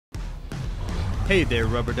Hey there,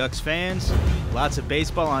 RubberDucks fans. Lots of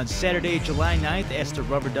baseball on Saturday, July 9th as the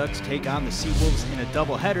RubberDucks take on the Seawolves in a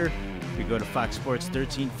doubleheader. We go to Fox Sports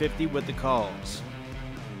 1350 with the calls.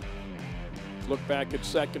 Look back at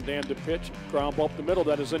second and to pitch. Ground ball up the middle.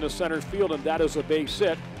 That is into center field, and that is a base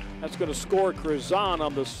hit. That's going to score Krazan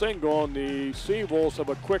on the single, and the Seawolves have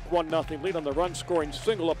a quick 1-0 lead on the run-scoring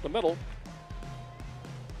single up the middle.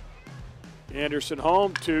 Anderson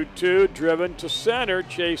home, 2-2, driven to center,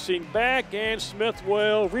 chasing back, and Smith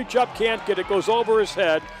will reach up, can't get it, goes over his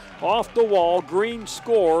head, off the wall. Green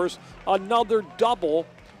scores another double,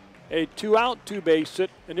 a 2-out, 2-base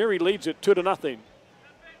hit, and Erie leads it 2-0.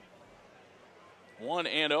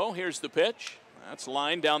 1-0, here's the pitch. That's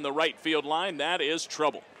lined down the right field line. That is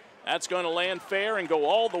trouble. That's going to land fair and go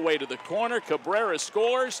all the way to the corner. Cabrera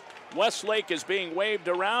scores. Westlake is being waved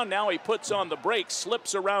around. Now he puts on the brakes,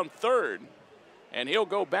 slips around third, and he'll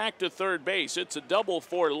go back to third base. It's a double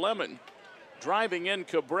for Lemon, driving in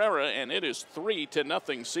Cabrera, and it is 3-0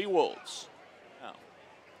 Seawolves. Now,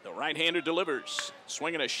 the right-hander delivers,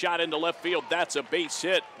 swinging a shot into left field. That's a base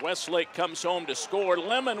hit. Westlake comes home to score.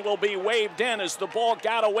 Lemon will be waved in as the ball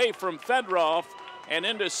got away from Fedorov and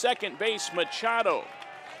into second base Machado.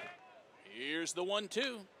 Here's the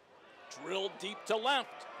 1-2, drilled deep to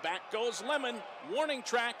left. Back goes Lemon, warning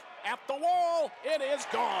track at the wall. It is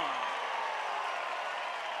gone.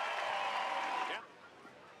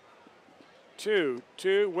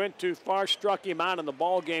 2-2, went too far, struck him out, and the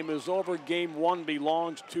ball game is over. Game one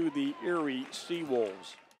belongs to the Erie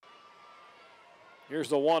Seawolves. Here's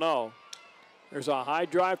the 1-0. There's a high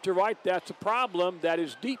drive to right. That's a problem. That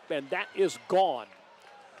is deep, and that is gone.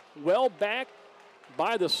 Well back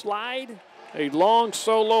by the slide. A long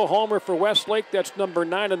solo homer for Westlake. That's number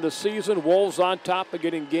 9 in the season. Wolves on top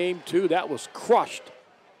again in game 2. That was crushed.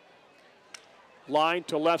 Line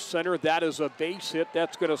to left center. That is a base hit.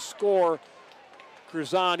 That's going to score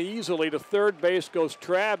Krazan easily. To third base goes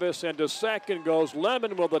Travis, and to second goes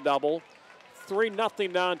Lemon with a double.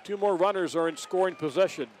 3-0 down. 2 more runners are in scoring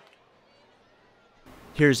possession.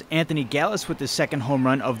 Here's Anthony Gallas with the second home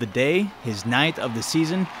run of the day, his 9th of the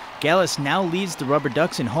season. Gallas now leads the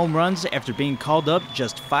RubberDucks in home runs after being called up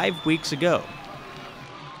just 5 weeks ago.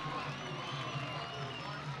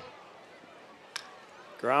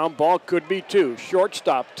 Ground ball could be 2.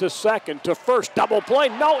 Shortstop to second to first. Double play.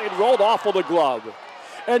 No, it rolled off of the glove.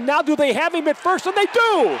 And now do they have him at first? And they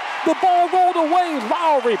do. The ball rolled away.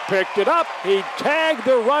 Lowry picked it up. He tagged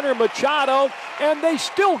the runner Machado, and they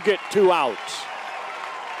still get 2 outs.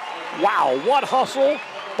 Wow, what hustle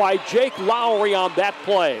by Jake Lowry on that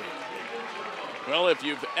play. Well, if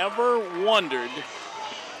you've ever wondered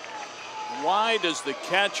why does the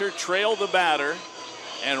catcher trail the batter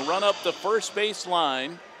and run up the first base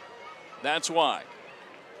line, that's why.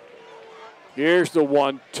 Here's the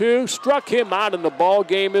 1-2. Struck him out, and the ball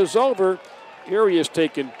game is over. Erie has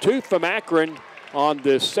taken 2 from Akron on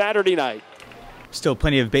this Saturday night. Still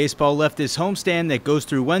plenty of baseball left this homestand that goes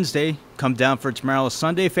through Wednesday. Come down for tomorrow's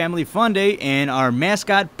Sunday Family Fun Day and our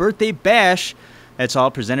mascot birthday bash. That's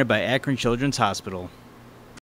all presented by Akron Children's Hospital.